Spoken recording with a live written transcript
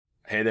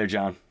Hey there,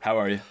 John. How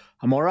are you?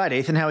 I'm all right,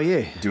 Ethan. How are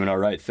you? Doing all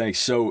right, thanks.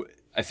 So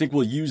I think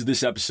we'll use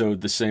this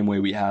episode the same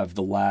way we have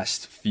the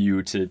last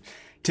few to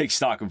take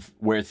stock of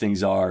where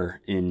things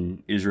are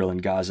in Israel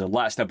and Gaza.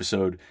 Last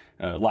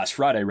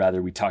Friday,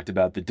 we talked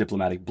about the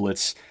diplomatic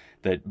blitz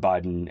that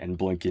Biden and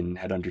Blinken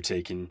had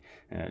undertaken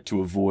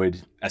to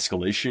avoid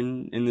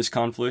escalation in this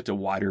conflict, a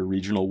wider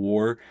regional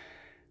war.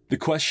 The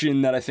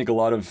question that I think a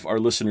lot of our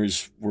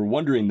listeners were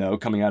wondering, though,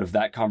 coming out of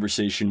that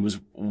conversation was,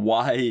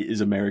 why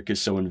is America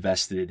so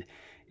invested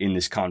in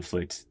this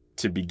conflict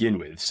to begin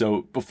with?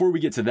 So before we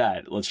get to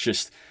that, let's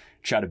just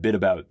chat a bit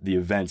about the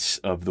events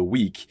of the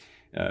week.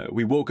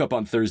 We woke up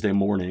on Thursday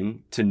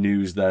morning to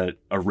news that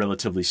a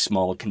relatively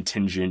small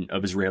contingent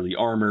of Israeli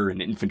armor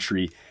and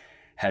infantry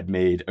had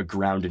made a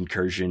ground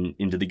incursion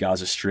into the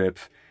Gaza Strip.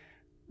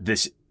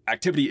 This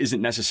activity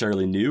isn't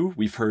necessarily new.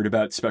 We've heard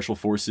about special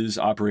forces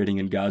operating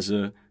in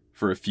Gaza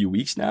for a few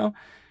weeks now,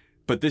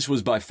 but this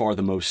was by far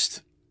the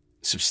most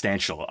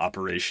substantial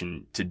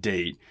operation to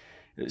date.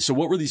 So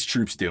what were these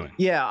troops doing?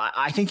 Yeah,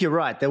 I think you're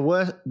right. There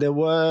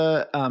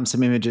were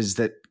some images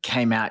that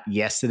came out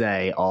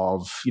yesterday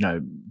of,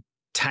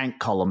 tank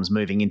columns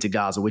moving into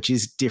Gaza, which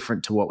is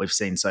different to what we've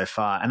seen so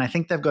far. And I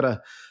think they've got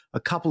a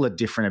couple of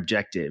different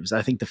objectives.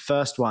 I think the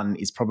first one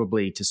is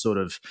probably to sort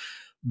of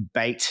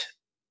bait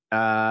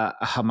a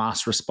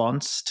Hamas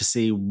response to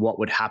see what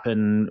would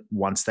happen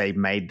once they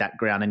made that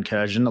ground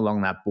incursion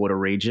along that border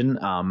region.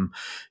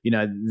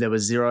 There were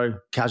zero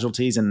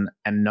casualties and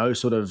no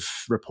sort of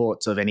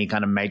reports of any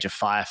kind of major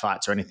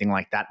firefights or anything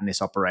like that in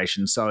this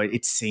operation. So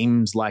it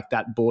seems like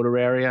that border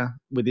area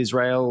with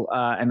Israel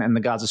and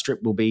the Gaza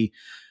Strip will be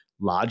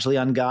largely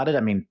unguarded.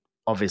 I mean,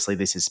 obviously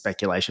this is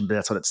speculation, but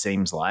that's what it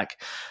seems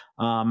like.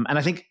 And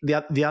I think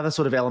the other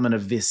sort of element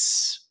of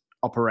this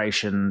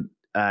operation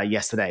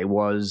yesterday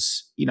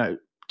was,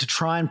 to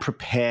try and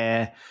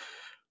prepare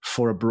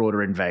for a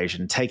broader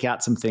invasion, take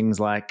out some things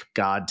like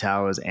guard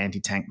towers,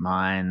 anti-tank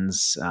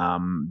mines,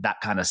 that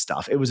kind of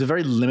stuff. It was a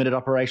very limited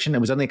operation. It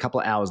was only a couple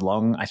of hours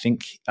long, I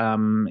think,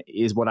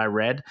 is what I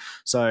read.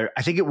 So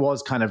I think it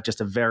was kind of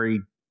just a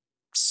very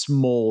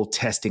small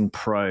testing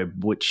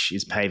probe, which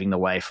is paving the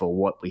way for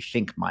what we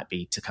think might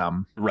be to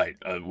come. Right,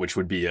 which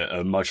would be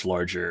a much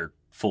larger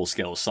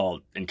full-scale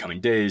assault in coming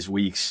days,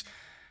 weeks,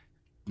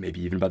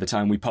 maybe even by the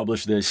time we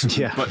publish this.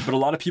 Yeah. But a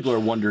lot of people are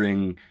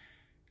wondering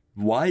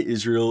why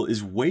Israel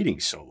is waiting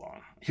so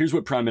long. Here's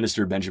what Prime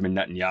Minister Benjamin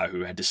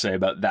Netanyahu had to say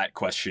about that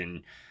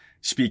question,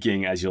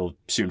 speaking, as you'll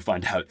soon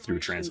find out, through a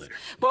translator.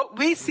 What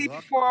we see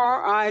before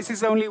our eyes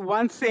is only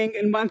one thing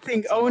and one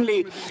thing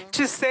only: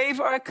 to save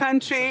our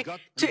country,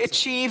 to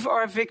achieve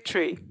our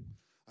victory.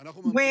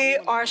 We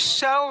are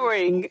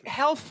showering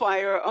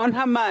hellfire on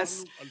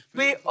Hamas.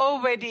 We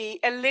already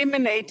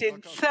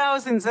eliminated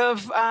thousands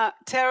of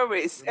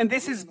terrorists, and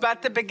this is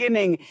but the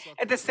beginning.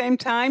 At the same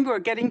time, we're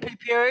getting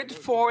prepared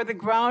for the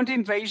ground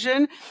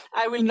invasion.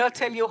 I will not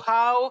tell you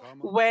how,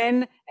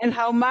 when, and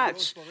how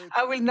much.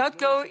 I will not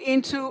go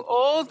into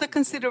all the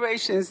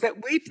considerations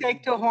that we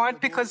take to heart,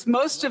 because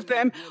most of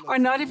them are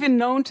not even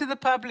known to the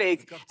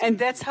public, and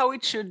that's how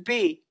it should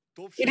be.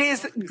 It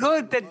is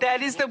good that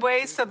that is the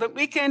way, so that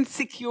we can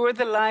secure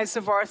the lives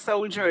of our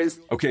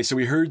soldiers. Okay, so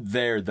we heard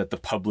there that the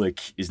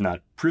public is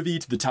not privy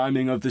to the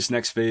timing of this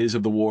next phase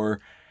of the war,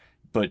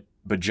 but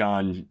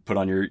John, put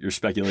on your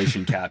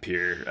speculation cap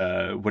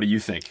here. What do you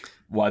think?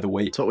 Why the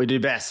wait? It's what we do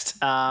best.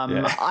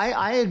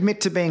 I admit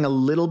to being a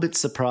little bit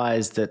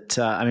surprised that,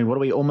 what are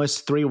we,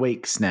 almost 3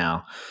 weeks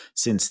now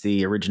since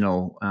the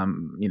original,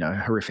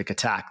 horrific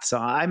attack. So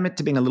I admit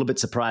to being a little bit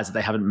surprised that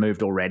they haven't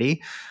moved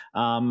already.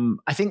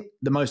 I think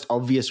the most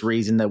obvious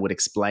reason that would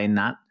explain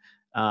that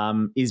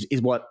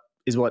is what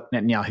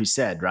Netanyahu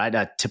said,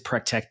 right? To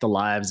protect the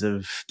lives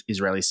of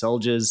Israeli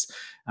soldiers.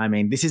 I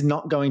mean, this is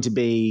not going to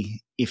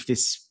be, if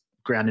this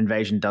ground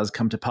invasion does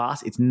come to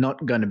pass, it's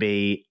not going to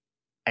be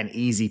an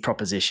easy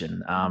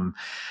proposition.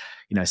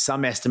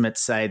 Some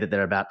estimates say that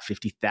there are about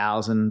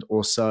 50,000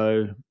 or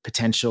so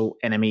potential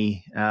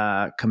enemy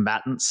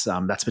combatants.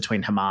 That's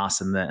between Hamas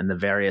and the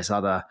various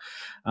other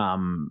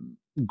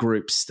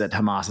groups that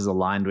Hamas is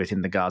aligned with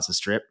in the Gaza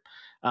Strip.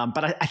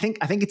 But I think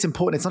it's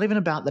important. It's not even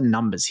about the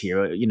numbers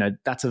here.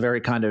 That's a very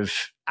kind of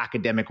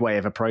academic way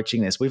of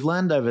approaching this. We've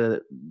learned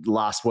over the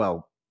last,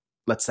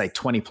 let's say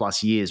 20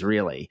 plus years,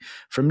 really,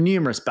 from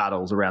numerous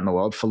battles around the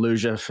world.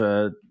 Fallujah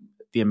for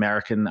the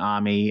American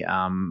army,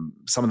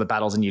 some of the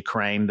battles in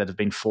Ukraine that have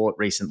been fought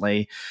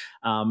recently.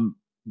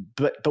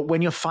 But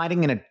when you're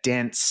fighting in a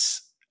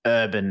dense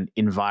urban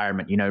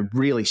environment,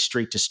 really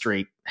street to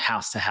street,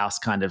 house to house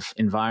kind of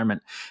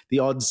environment, the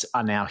odds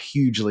are now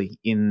hugely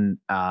in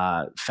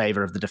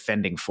favor of the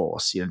defending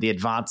force. The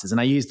advances,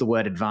 and I use the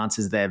word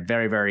advances there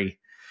very, very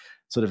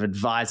sort of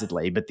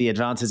advisedly, but the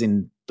advances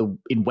in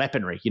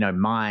weaponry,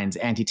 mines,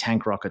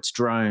 anti-tank rockets,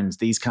 drones,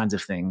 these kinds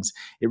of things,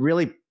 it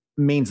really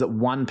means that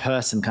one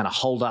person kind of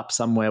holed up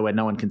somewhere where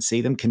no one can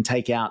see them can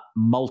take out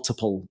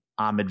multiple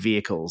armored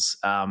vehicles.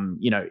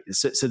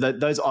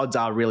 Those odds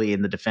are really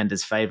in the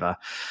defender's favor.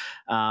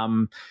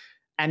 Hamas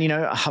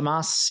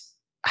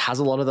has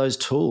a lot of those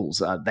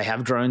tools. They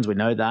have drones, we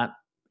know that.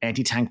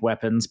 anti-tank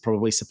weapons,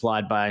 probably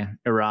supplied by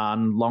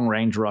Iran,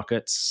 long-range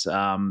rockets,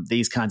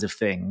 these kinds of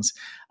things.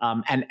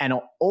 And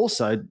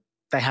also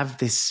they have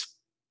this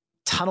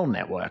tunnel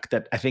network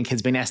that I think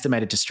has been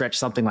estimated to stretch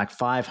something like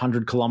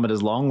 500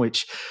 kilometers long,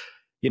 which,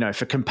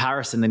 for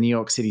comparison, the New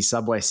York City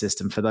subway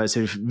system, for those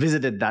who've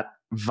visited that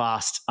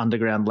vast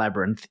underground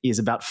labyrinth, is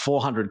about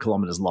 400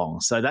 kilometers long.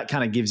 So that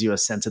kind of gives you a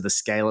sense of the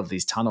scale of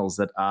these tunnels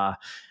that are,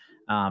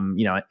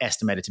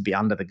 estimated to be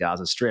under the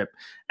Gaza Strip.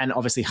 And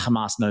obviously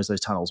Hamas knows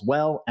those tunnels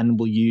well and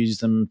will use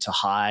them to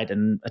hide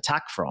and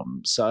attack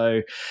from.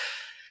 So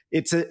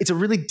it's a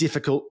really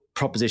difficult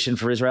proposition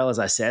for Israel, as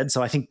I said.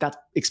 So I think that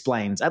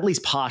explains, at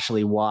least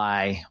partially,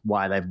 why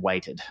they've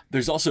waited.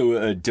 There's also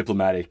a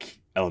diplomatic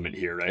element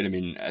here, right? I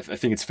mean, I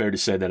think it's fair to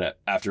say that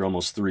after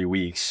almost 3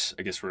 weeks,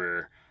 I guess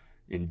we're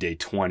in day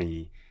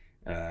 20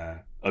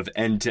 of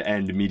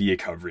end-to-end media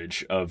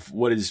coverage of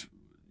what is,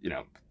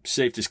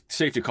 safe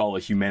to call a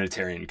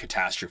humanitarian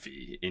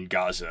catastrophe in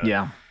Gaza.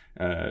 Yeah.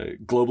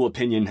 Global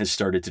opinion has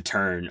started to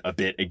turn a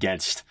bit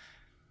against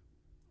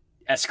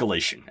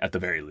escalation, at the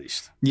very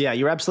least. Yeah,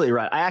 you're absolutely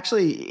right.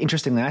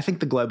 Interestingly, I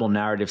think the global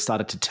narrative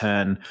started to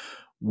turn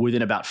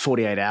within about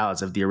 48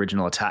 hours of the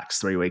original attacks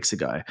 3 weeks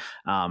ago.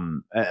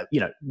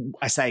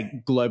 I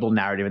say global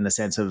narrative in the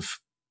sense of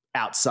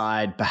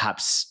outside,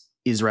 perhaps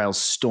Israel's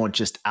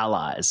staunchest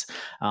allies.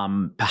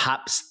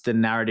 Perhaps the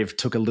narrative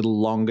took a little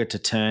longer to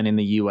turn in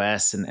the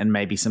US and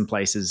maybe some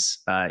places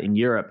in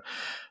Europe.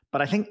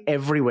 But I think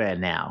everywhere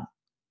now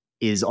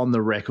is on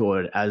the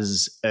record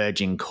as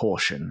urging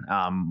caution.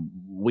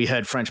 We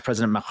heard French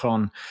President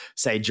Macron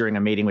say during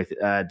a meeting with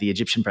the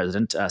Egyptian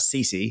president,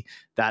 Sisi,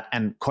 that,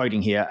 and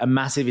quoting here, a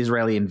massive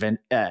Israeli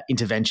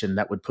intervention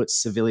that would put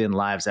civilian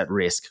lives at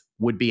risk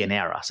would be an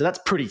error. So that's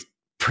pretty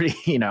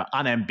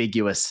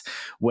unambiguous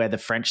where the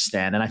French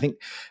stand. And I think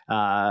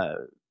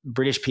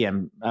British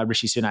PM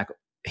Rishi Sunak,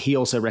 he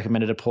also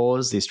recommended a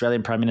pause. The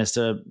Australian Prime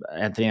Minister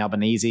Anthony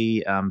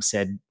Albanese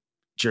said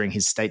during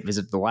his state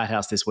visit to the White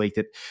House this week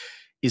that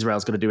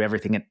Israel's got to do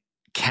everything it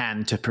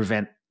can to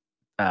prevent,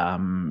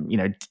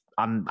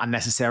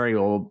 unnecessary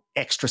or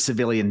extra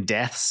civilian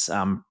deaths.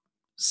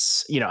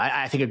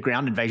 I think a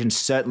ground invasion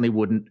certainly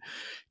wouldn't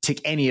tick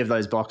any of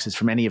those boxes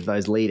from any of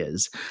those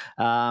leaders.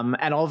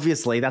 And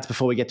obviously, that's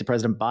before we get to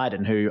President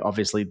Biden, who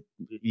obviously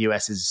the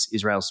US is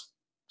Israel's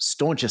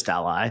staunchest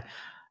ally.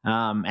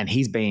 And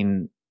he's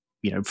been,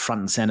 front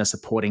and center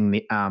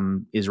supporting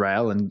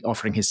Israel and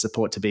offering his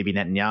support to Bibi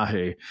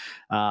Netanyahu.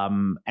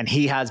 And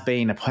he has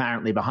been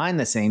apparently behind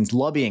the scenes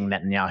lobbying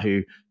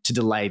Netanyahu to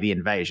delay the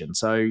invasion.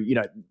 So,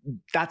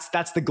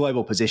 that's the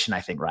global position,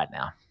 I think, right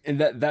now. And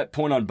that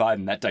point on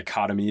Biden, that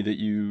dichotomy that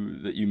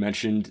you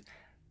mentioned,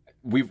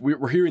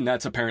 we're hearing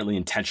that's apparently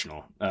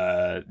intentional.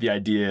 The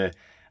idea,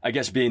 I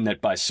guess, being that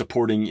by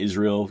supporting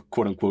Israel,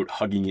 quote unquote,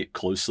 hugging it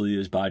closely,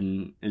 as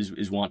Biden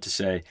is wont to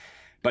say,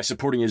 by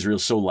supporting Israel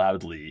so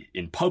loudly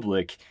in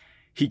public,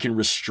 he can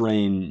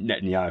restrain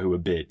Netanyahu a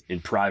bit in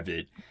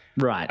private.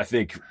 Right. I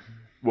think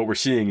what we're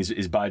seeing is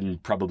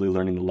Biden probably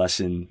learning the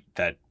lesson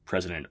that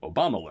President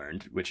Obama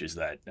learned, which is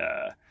that,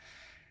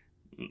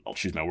 I'll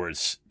choose my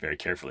words very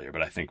carefully here,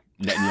 but I think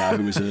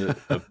Netanyahu is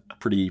a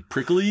pretty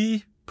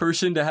prickly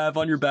person to have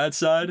on your bad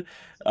side.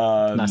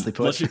 Nicely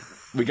put.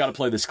 We got to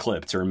play this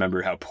clip to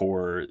remember how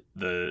poor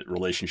the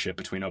relationship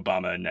between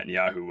Obama and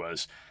Netanyahu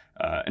was.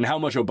 And how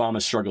much Obama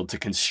struggled to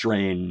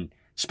constrain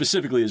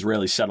specifically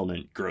Israeli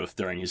settlement growth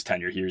during his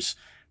tenure. Here's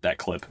that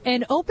clip.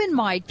 An open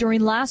mic during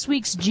last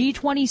week's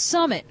G20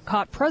 summit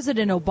caught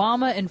President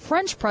Obama and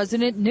French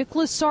President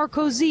Nicolas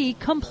Sarkozy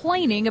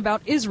complaining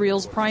about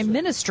Israel's prime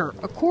minister,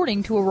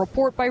 according to a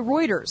report by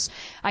Reuters.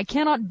 I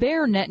cannot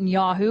bear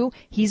Netanyahu.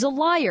 He's a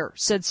liar,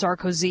 said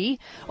Sarkozy.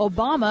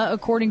 Obama,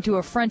 according to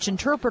a French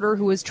interpreter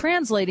who was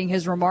translating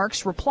his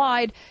remarks,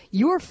 replied,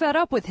 "You're fed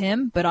up with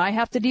him, but I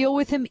have to deal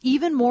with him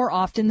even more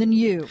often than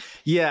you."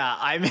 Yeah,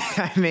 I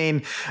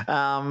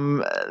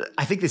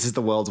think this is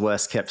the world's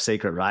worst kept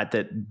secret, right?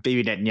 That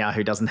Bibi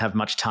Netanyahu doesn't have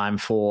much time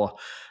for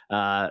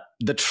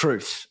the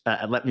truth.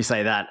 Let me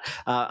say that.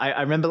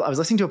 I remember I was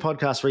listening to a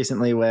podcast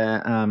recently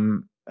where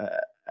an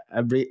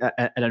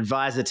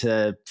advisor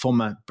to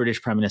former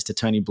British Prime Minister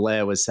Tony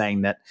Blair was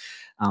saying that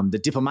the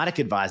diplomatic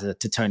advisor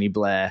to Tony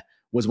Blair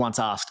was once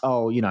asked,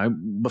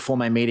 before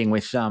my meeting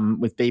with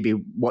Bibi,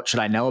 what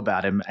should I know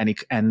about him?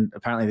 And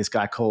apparently this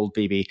guy called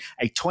Bibi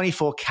a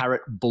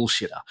 24-carat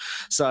bullshitter.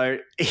 So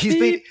he's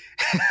been.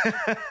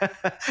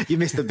 You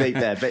missed the beat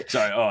there, but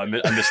sorry. I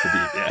missed the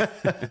beat.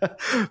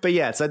 Yeah. But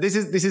yeah, so this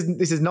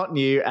is not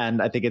new, and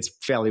I think it's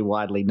fairly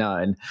widely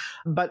known.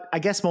 But I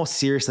guess more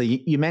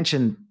seriously, you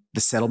mentioned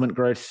the settlement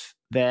growth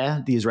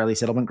there, the Israeli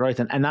settlement growth,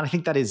 and I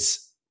think that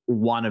is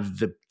one of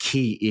the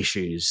key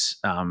issues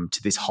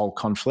to this whole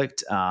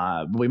conflict.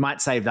 We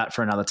might save that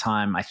for another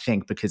time, I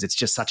think, because it's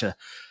just such a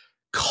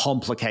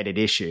complicated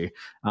issue.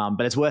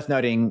 But it's worth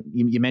noting,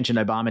 you mentioned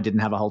Obama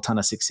didn't have a whole ton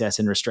of success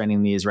in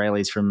restraining the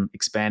Israelis from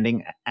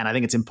expanding. And I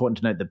think it's important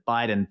to note that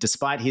Biden,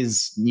 despite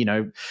his,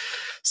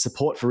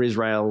 support for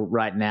Israel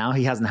right now,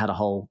 he hasn't had a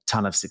whole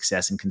ton of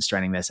success in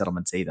constraining their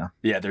settlements either.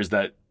 Yeah, there's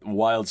that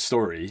wild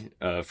story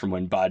from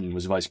when Biden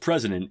was vice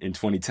president in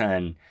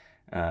 2010,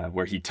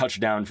 where he touched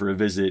down for a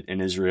visit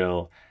in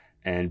Israel,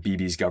 and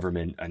Bibi's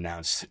government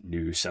announced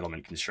new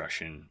settlement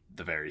construction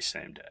the very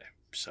same day.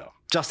 So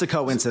just a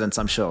coincidence,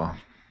 I'm sure.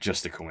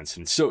 Just a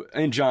coincidence. So,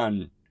 and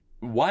John,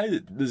 we're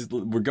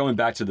going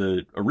back to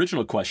the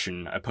original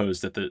question I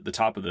posed at the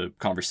top of the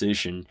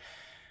conversation.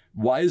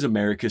 Why is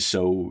America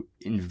so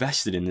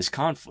invested in this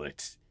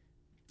conflict?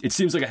 It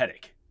seems like a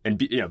headache, and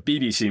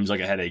Bibi seems like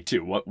a headache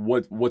too.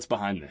 What's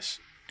behind this?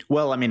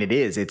 Well, I mean, it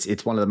is.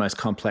 It's one of the most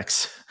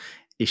complex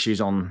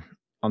issues on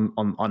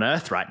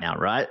Earth right now,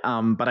 right?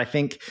 But I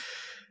think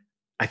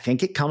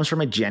it comes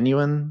from a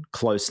genuine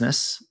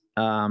closeness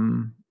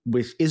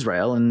with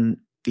Israel and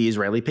the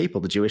Israeli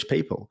people, the Jewish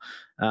people.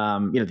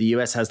 The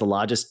US has the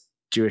largest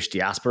Jewish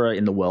diaspora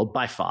in the world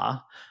by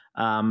far.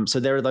 So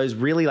there are those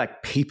really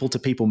like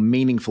people-to-people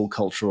meaningful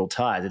cultural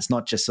ties. It's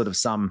not just sort of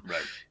some,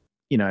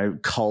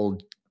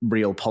 cold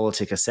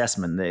realpolitik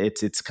assessment.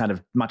 It's kind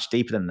of much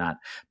deeper than that.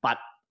 But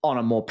on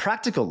a more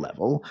practical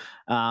level,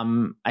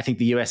 I think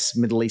the US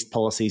Middle East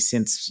policy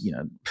since,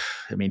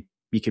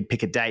 you could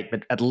pick a date,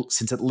 but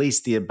since at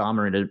least the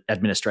Obama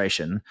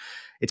administration,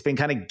 it's been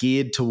kind of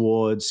geared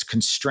towards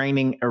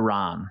constraining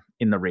Iran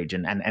in the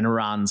region and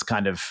Iran's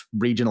kind of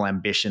regional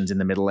ambitions in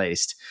the Middle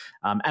East.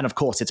 And of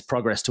course, its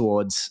progress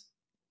towards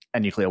a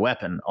nuclear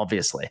weapon,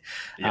 obviously.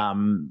 Yeah.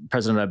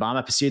 President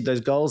Obama pursued those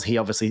goals. He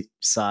obviously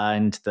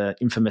signed the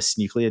infamous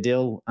nuclear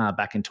deal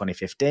back in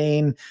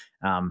 2015.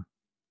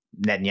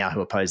 Netanyahu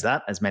opposed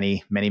that, as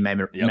many may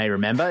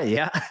remember.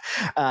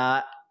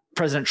 Yeah.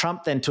 President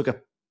Trump then took a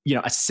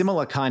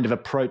similar kind of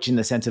approach in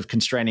the sense of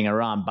constraining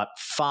Iran, but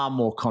far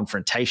more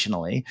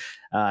confrontationally.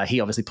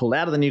 He obviously pulled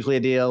out of the nuclear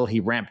deal. He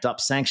ramped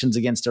up sanctions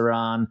against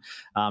Iran.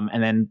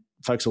 And then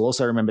folks will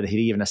also remember that he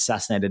even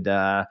assassinated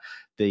the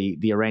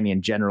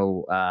Iranian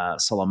general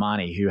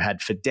Soleimani, who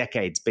had for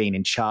decades been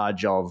in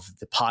charge of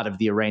the part of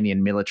the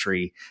Iranian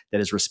military that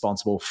is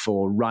responsible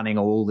for running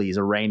all these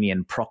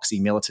Iranian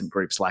proxy militant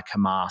groups like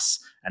Hamas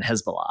and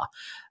Hezbollah.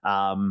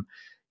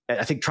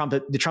 I think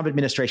the Trump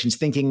administration's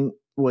thinking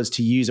was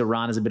to use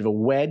Iran as a bit of a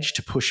wedge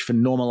to push for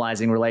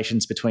normalizing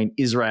relations between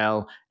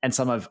Israel and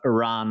some of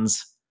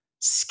Iran's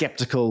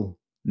skeptical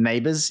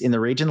neighbors in the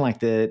region, like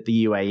the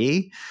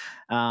UAE.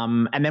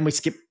 And then we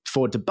skip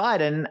forward to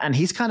Biden, and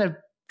he's kind of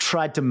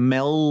tried to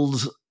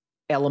meld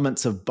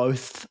elements of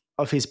both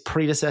of his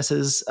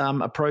predecessors'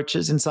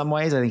 approaches in some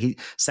ways. I think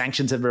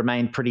sanctions have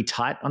remained pretty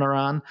tight on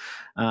Iran.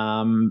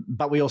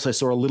 But we also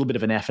saw a little bit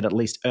of an effort, at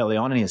least early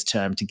on in his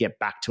term, to get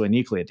back to a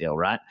nuclear deal,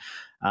 right?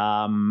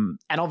 And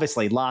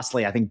obviously,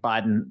 lastly, I think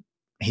Biden,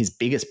 his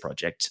biggest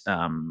project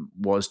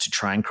was to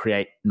try and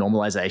create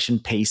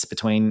normalization, peace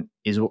between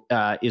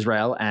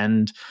Israel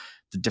and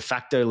the de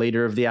facto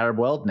leader of the Arab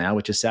world now,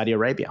 which is Saudi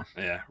Arabia.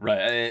 Yeah,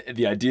 right.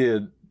 The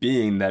idea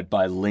being that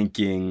by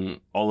linking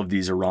all of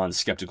these Iran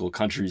skeptical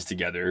countries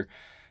together,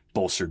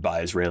 bolstered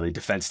by Israeli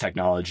defense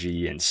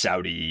technology and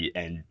Saudi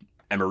and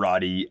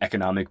Emirati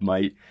economic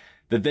might,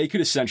 that they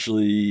could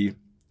essentially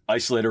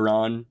isolate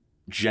Iran,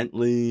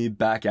 gently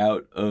back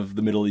out of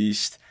the Middle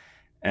East,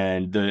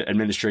 and the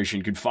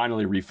administration could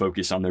finally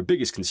refocus on their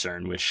biggest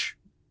concern, which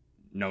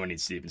no one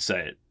needs to even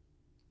say it,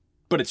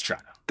 but it's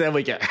China. There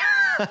we go.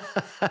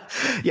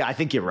 Yeah, I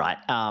think you're right.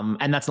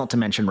 And that's not to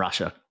mention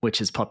Russia, which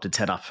has popped its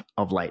head up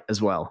of late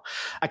as well.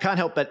 I can't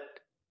help but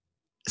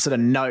sort of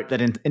note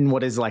that in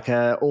what is like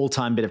a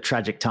all-time bit of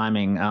tragic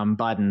timing,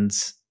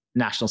 Biden's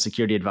national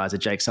security advisor,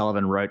 Jake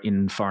Sullivan, wrote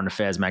in Foreign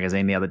Affairs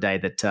magazine the other day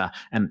that,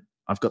 and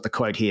I've got the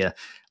quote here,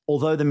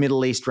 "Although the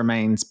Middle East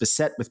remains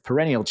beset with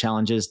perennial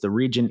challenges, the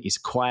region is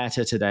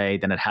quieter today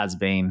than it has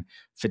been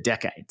for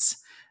decades."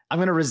 I'm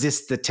going to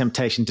resist the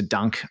temptation to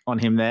dunk on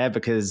him there,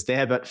 because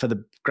but for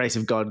the grace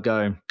of God,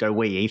 go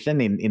we,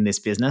 Ethan, in this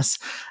business.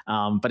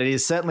 But it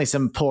is certainly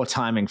some poor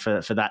timing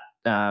for that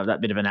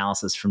bit of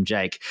analysis from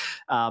Jake.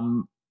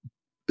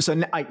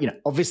 So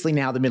obviously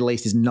now the Middle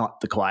East is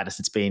not the quietest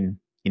it's been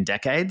in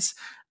decades,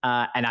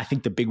 and I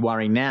think the big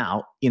worry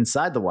now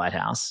inside the White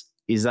House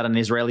is that an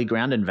Israeli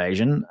ground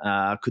invasion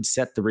could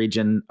set the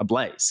region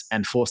ablaze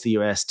and force the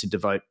US to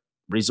devote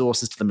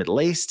resources to the Middle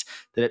East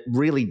that it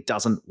really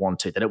doesn't want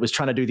to, that it was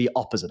trying to do the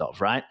opposite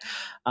of, right?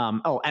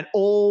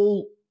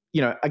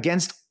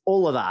 Against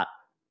all of that,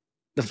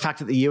 the fact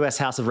that the US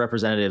House of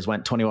Representatives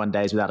went 21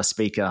 days without a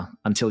speaker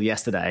until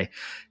yesterday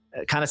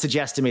kind of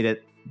suggests to me that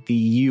the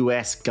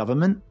US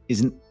government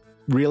isn't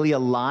really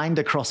aligned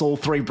across all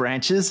three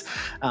branches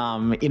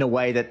in a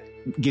way that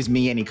gives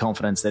me any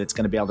confidence that it's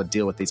going to be able to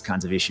deal with these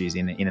kinds of issues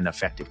in an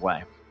effective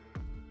way.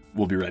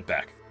 We'll be right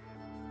back.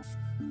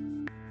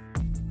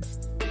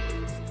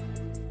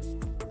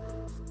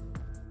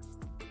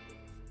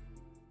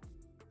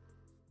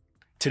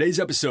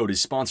 Today's episode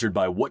is sponsored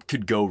by What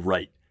Could Go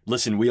Right,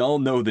 Listen, we all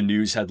know the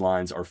news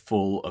headlines are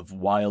full of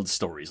wild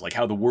stories, like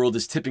how the world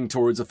is tipping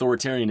towards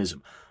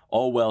authoritarianism,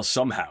 all while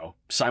somehow,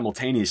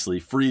 simultaneously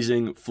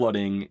freezing,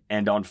 flooding,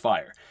 and on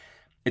fire.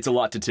 It's a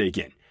lot to take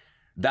in.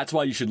 That's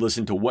why you should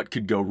listen to What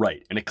Could Go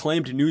Right, an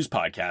acclaimed news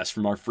podcast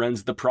from our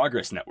friends at the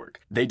Progress Network.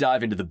 They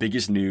dive into the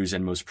biggest news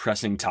and most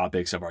pressing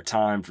topics of our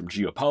time, from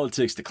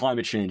geopolitics to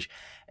climate change,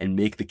 and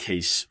make the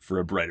case for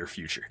a brighter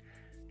future.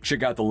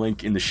 Check out the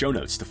link in the show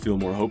notes to feel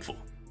more hopeful.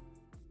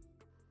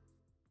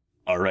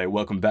 All right,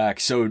 welcome back.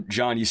 So,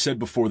 John, you said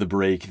before the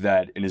break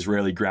that an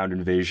Israeli ground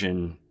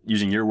invasion,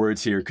 using your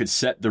words here, could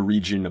set the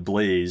region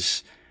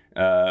ablaze.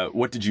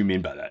 What did you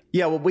mean by that?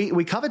 Yeah, well,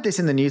 we covered this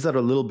in the newsletter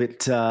a little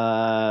bit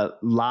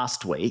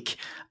last week,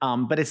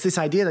 but it's this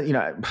idea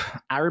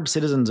that, Arab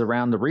citizens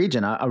around the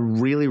region are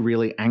really,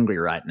 really angry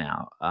right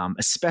now,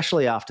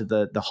 especially after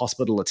the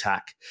hospital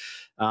attack,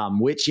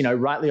 which,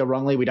 rightly or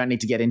wrongly, we don't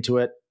need to get into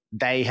it.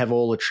 They have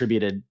all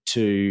attributed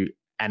to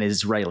an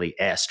Israeli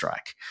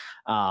airstrike.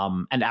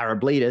 And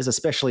Arab leaders,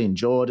 especially in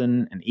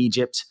Jordan and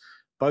Egypt,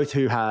 both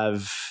who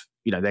have,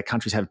 their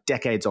countries have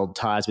decades-old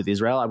ties with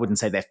Israel. I wouldn't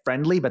say they're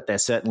friendly, but they're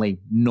certainly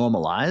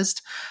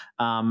normalized.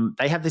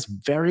 They have this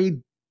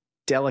very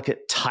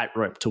delicate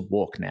tightrope to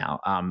walk now.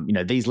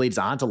 These leaders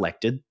aren't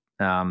elected.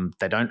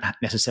 They don't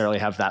necessarily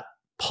have that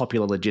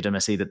popular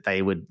legitimacy that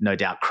they would no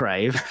doubt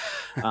crave.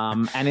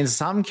 And in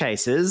some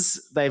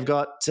cases, they've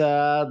got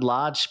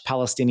large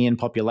Palestinian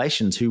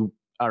populations who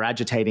are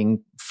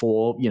agitating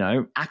for,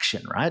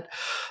 action, right?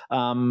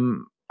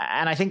 And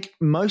I think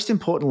most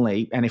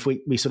importantly, and if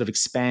we sort of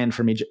expand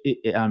from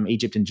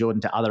Egypt and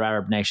Jordan to other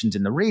Arab nations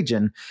in the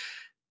region,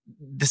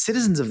 the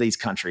citizens of these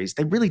countries,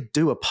 they really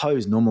do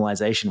oppose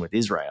normalization with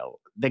Israel.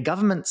 Their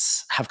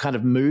governments have kind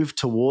of moved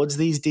towards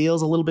these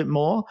deals a little bit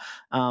more.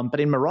 But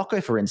in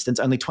Morocco, for instance,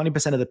 only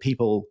 20% of the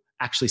people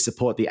actually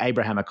support the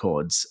Abraham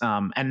Accords.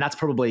 And that's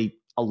probably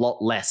a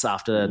lot less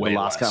after the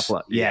last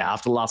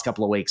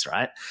couple of weeks,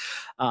 right?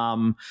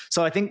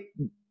 So I think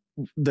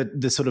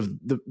the sort of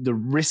the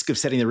risk of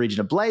setting the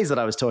region ablaze that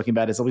I was talking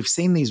about is that we've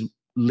seen these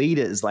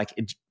leaders, like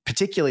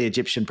particularly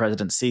Egyptian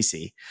President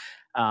Sisi,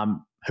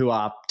 who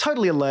are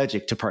totally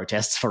allergic to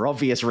protests for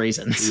obvious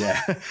reasons. Yeah.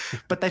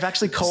 But they've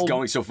actually called... It's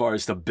going so far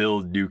as to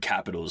build new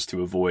capitals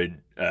to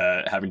avoid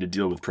having to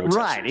deal with protesters.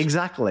 Right,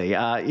 exactly.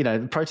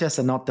 Protests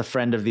are not the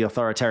friend of the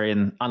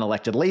authoritarian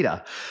unelected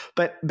leader.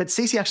 But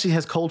Sisi actually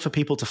has called for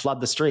people to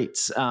flood the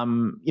streets.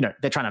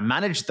 They're trying to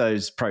manage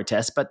those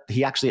protests, but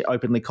he actually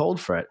openly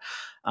called for it.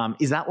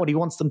 Is that what he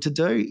wants them to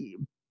do?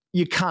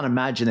 You can't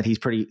imagine that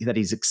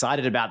he's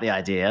excited about the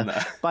idea, no.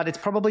 But it's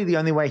probably the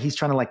only way he's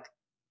trying to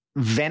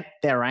vent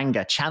their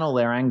anger, channel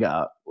their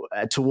anger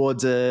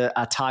towards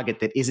a target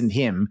that isn't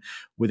him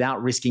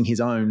without risking his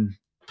own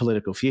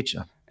political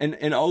future.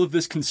 And all of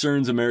this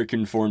concerns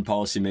American foreign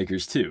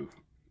policymakers too,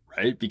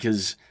 right?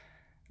 Because,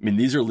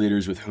 these are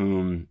leaders with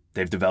whom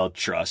they've developed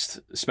trust,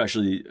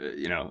 especially,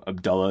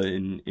 Abdullah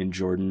in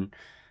Jordan,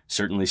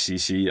 certainly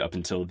Sisi up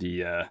until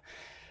the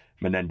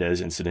Menendez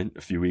incident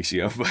a few weeks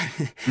ago.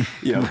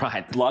 But,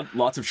 right.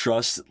 Lots of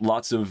trust,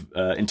 lots of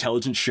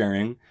intelligence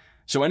sharing.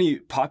 So any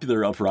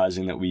popular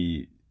uprising that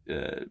we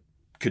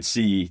could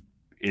see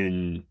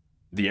in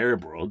the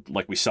Arab world,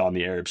 like we saw in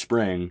the Arab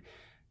Spring,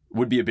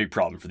 would be a big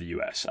problem for the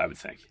U.S., I would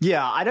think.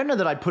 Yeah, I don't know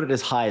that I'd put it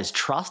as high as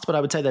trust, but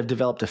I would say they've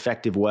developed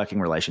effective working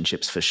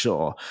relationships for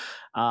sure.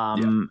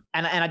 And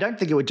I don't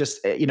think it would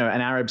just, an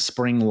Arab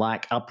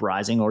Spring-like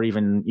uprising or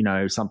even,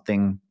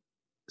 something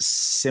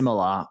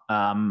similar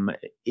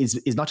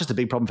is not just a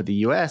big problem for the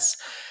US.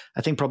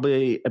 I think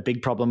probably a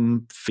big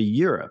problem for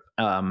Europe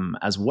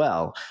as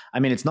well.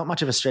 It's not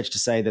much of a stretch to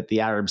say that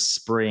the Arab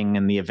Spring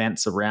and the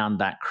events around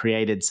that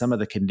created some of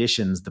the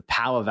conditions, the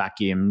power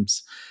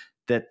vacuums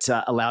that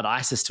allowed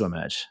ISIS to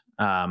emerge.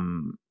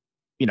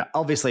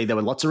 Obviously there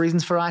were lots of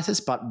reasons for ISIS,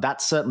 but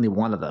that's certainly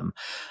one of them.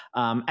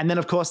 And then,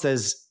 of course,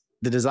 there's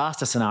the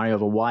disaster scenario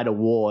of a wider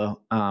war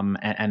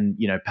and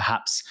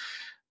perhaps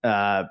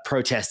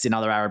protests in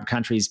other Arab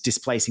countries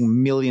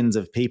displacing millions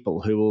of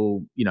people who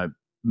will,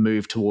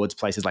 move towards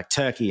places like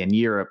Turkey and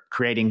Europe,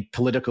 creating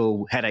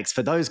political headaches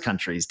for those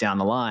countries down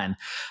the line.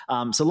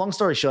 So long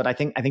story short, I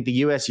think the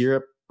US,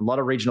 Europe, a lot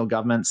of regional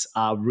governments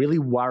are really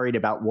worried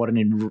about what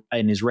an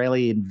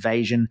Israeli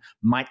invasion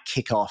might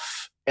kick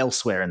off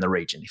elsewhere in the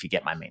region, if you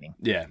get my meaning.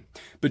 Yeah.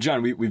 But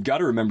John, we've got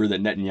to remember that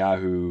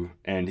Netanyahu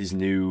and his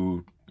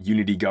new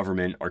unity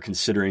government are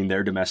considering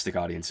their domestic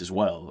audience as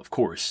well, of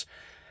course.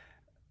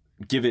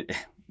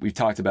 We've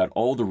talked about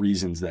all the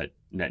reasons that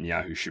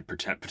Netanyahu should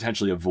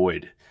potentially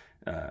avoid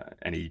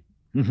any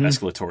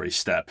escalatory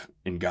step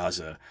in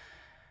Gaza.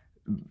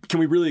 Can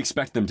we really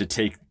expect them to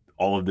take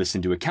all of this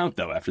into account,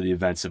 though, after the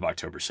events of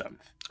October 7th?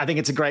 I think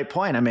it's a great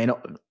point.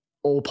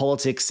 All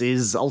politics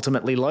is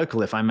ultimately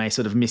local, if I may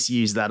sort of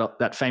misuse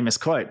that famous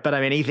quote. But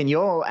Ethan,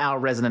 you're our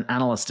resident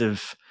analyst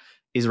of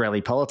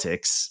Israeli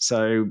politics.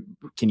 So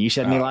can you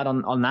shed any light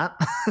on that?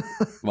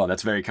 Well,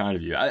 that's very kind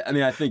of you.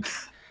 I think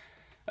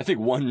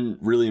one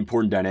really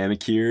important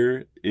dynamic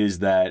here is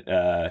that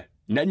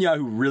Netanyahu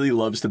really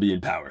loves to be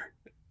in power.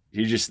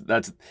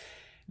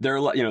 there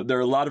are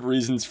a lot of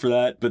reasons for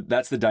that, but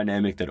that's the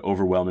dynamic that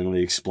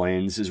overwhelmingly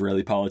explains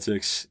Israeli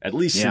politics, at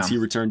least since he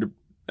returned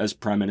as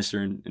prime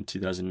minister in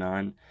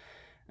 2009.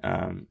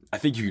 I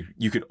think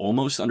you could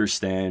almost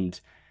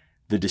understand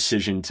the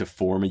decision to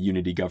form a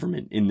unity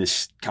government in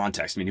this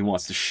context. I mean, he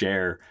wants to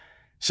share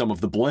some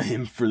of the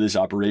blame for this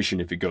operation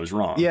if it goes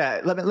wrong.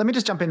 Yeah, let me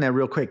just jump in there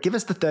real quick. Give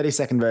us the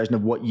 30-second version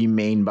of what you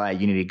mean by a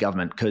unity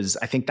government, because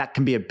I think that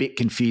can be a bit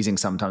confusing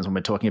sometimes when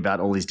we're talking about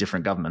all these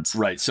different governments.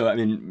 Right. So, I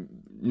mean,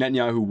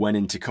 Netanyahu went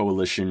into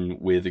coalition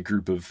with a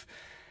group of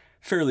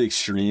fairly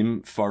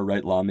extreme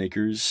far-right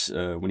lawmakers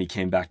when he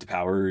came back to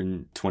power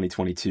in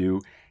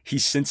 2022.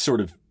 He's since sort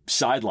of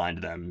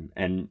sidelined them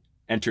and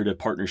entered a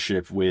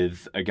partnership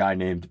with a guy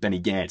named Benny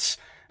Gantz,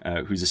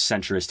 who's a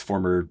centrist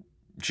former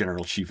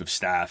general chief of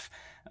staff,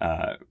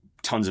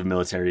 tons of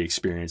military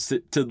experience,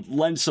 to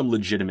lend some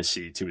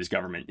legitimacy to his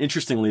government.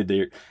 Interestingly,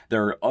 there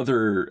are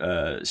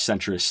other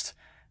centrist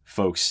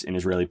folks in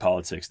Israeli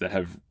politics that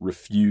have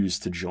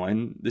refused to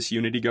join this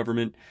unity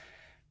government,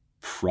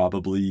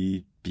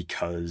 probably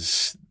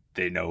because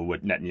they know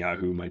what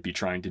Netanyahu might be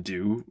trying to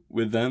do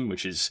with them,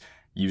 which is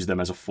use them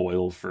as a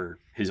foil for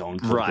his own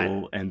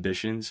political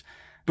ambitions.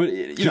 But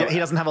he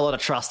doesn't have a lot of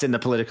trust in the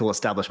political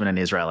establishment in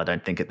Israel, I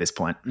don't think, at this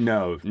point.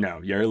 No.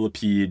 Yair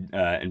Lapid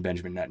and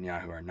Benjamin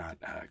Netanyahu are not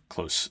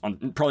close,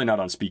 probably not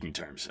on speaking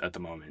terms at the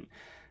moment.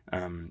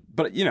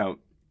 But,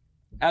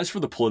 as for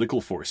the political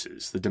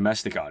forces, the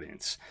domestic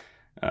audience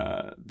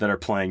that are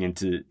playing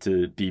into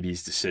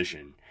Bibi's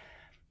decision,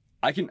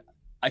 I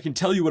can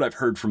tell you what I've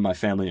heard from my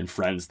family and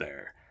friends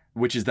there,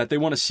 which is that they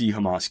want to see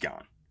Hamas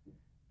gone.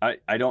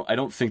 I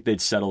don't think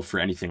they'd settle for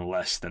anything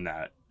less than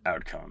that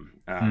outcome.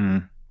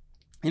 I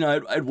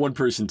had one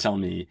person tell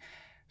me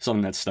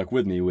something that stuck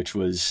with me, which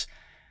was,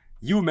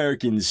 you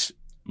Americans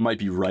might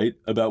be right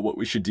about what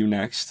we should do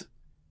next,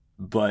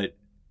 but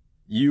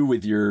you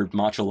with your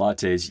matcha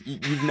lattes,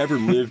 you've never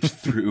lived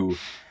through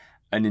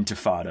an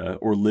intifada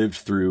or lived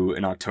through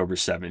an October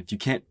 7th. You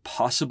can't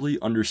possibly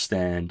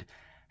understand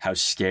how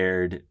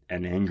scared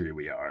and angry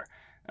we are.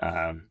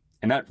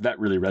 And that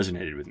really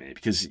resonated with me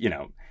because,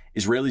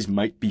 Israelis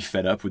might be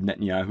fed up with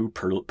Netanyahu.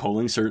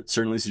 Polling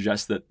certainly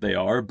suggests that they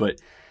are, but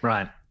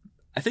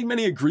I think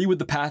many agree with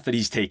the path that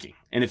he's taking.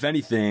 And if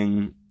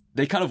anything,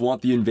 they kind of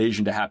want the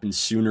invasion to happen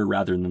sooner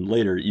rather than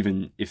later,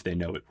 even if they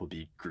know it will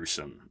be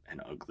gruesome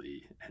and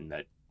ugly and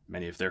that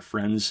many of their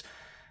friends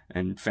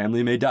and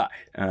family may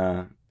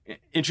die.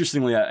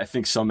 Interestingly, I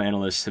think some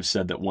analysts have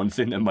said that one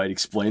thing that might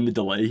explain the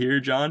delay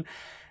here, John,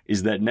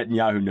 is that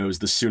Netanyahu knows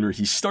the sooner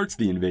he starts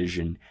the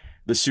invasion,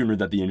 the sooner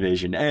that the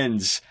invasion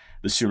ends,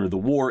 the sooner the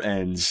war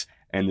ends,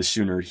 and the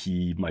sooner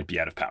he might be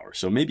out of power.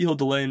 So maybe he'll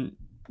delay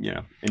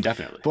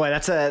indefinitely. Boy,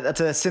 that's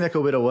a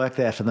cynical bit of work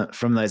there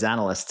from those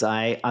analysts.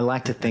 I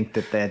like to think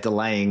that they're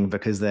delaying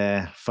because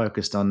they're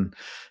focused on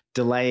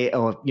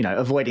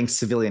avoiding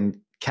civilian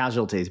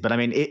casualties. But I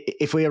mean,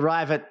 if we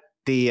arrive at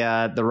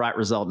the right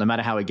result, no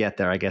matter how we get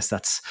there, I guess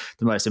that's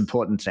the most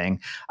important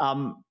thing.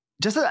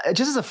 Just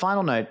as a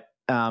final note,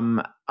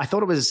 I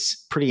thought it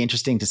was pretty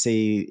interesting to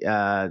see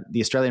the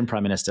Australian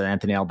Prime Minister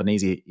Anthony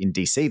Albanese in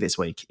DC this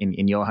week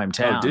in your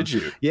hometown. Oh, did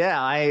you?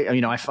 Yeah,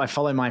 I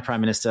follow my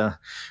Prime Minister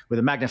with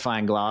a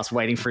magnifying glass,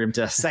 waiting for him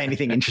to say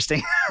anything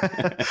interesting.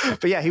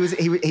 But yeah,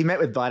 he met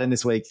with Biden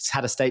this week. He's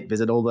had a state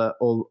visit, all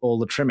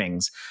the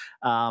trimmings,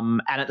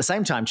 and at the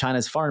same time,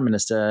 China's Foreign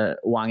Minister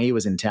Wang Yi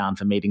was in town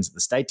for meetings at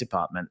the State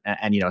Department.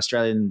 And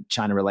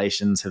Australian-China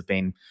relations have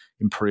been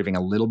improving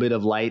a little bit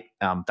of late.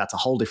 That's a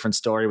whole different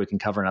story we can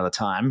cover another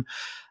time.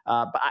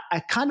 But I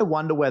kind of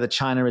wonder whether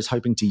China is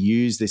hoping to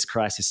use this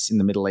crisis in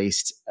the Middle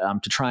East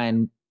to try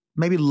and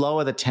maybe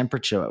lower the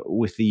temperature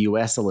with the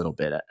US a little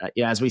bit.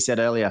 As we said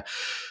earlier,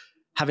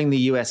 having the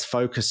US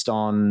focused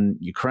on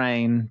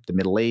Ukraine, the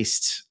Middle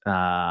East,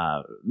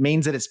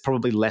 means that it's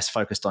probably less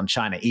focused on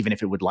China, even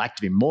if it would like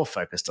to be more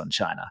focused on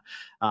China.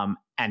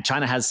 And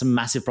China has some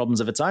massive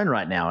problems of its own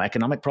right now,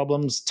 economic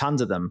problems,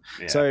 tons of them.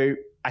 Yeah. So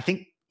I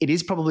think it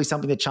is probably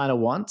something that China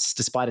wants,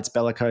 despite its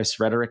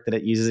bellicose rhetoric that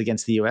it uses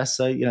against the US.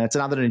 So, it's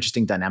another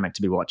interesting dynamic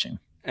to be watching.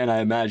 And I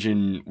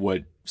imagine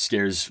what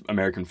scares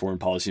American foreign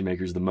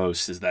policymakers the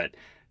most is that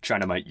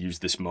China might use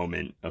this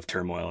moment of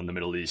turmoil in the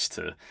Middle East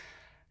to,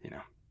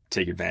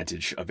 take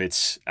advantage of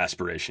its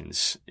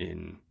aspirations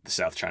in the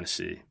South China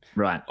Sea.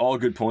 Right. All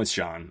good points,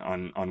 John,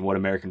 on what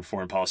American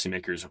foreign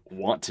policymakers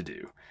want to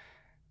do.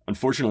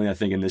 Unfortunately, I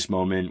think in this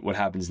moment, what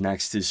happens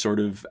next is sort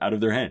of out of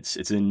their hands.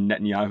 It's in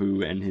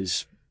Netanyahu and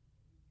his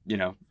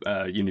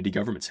unity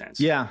government's hands.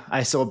 Yeah,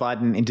 I saw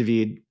Biden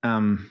interviewed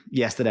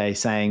yesterday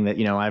saying that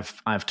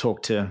I've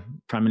talked to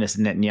Prime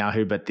Minister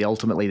Netanyahu, but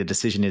ultimately the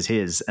decision is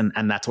his,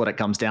 and that's what it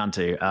comes down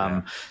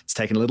to. It's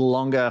taken a little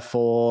longer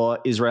for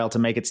Israel to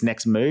make its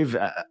next move.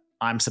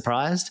 I'm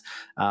surprised,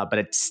 but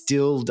it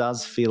still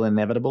does feel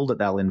inevitable that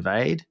they'll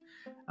invade.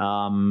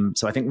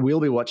 So I think we'll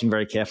be watching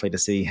very carefully to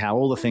see how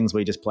all the things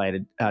we just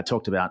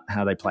talked about,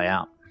 how they play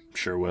out.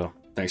 Sure will.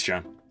 Thanks,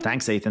 John.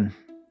 Thanks, Ethan.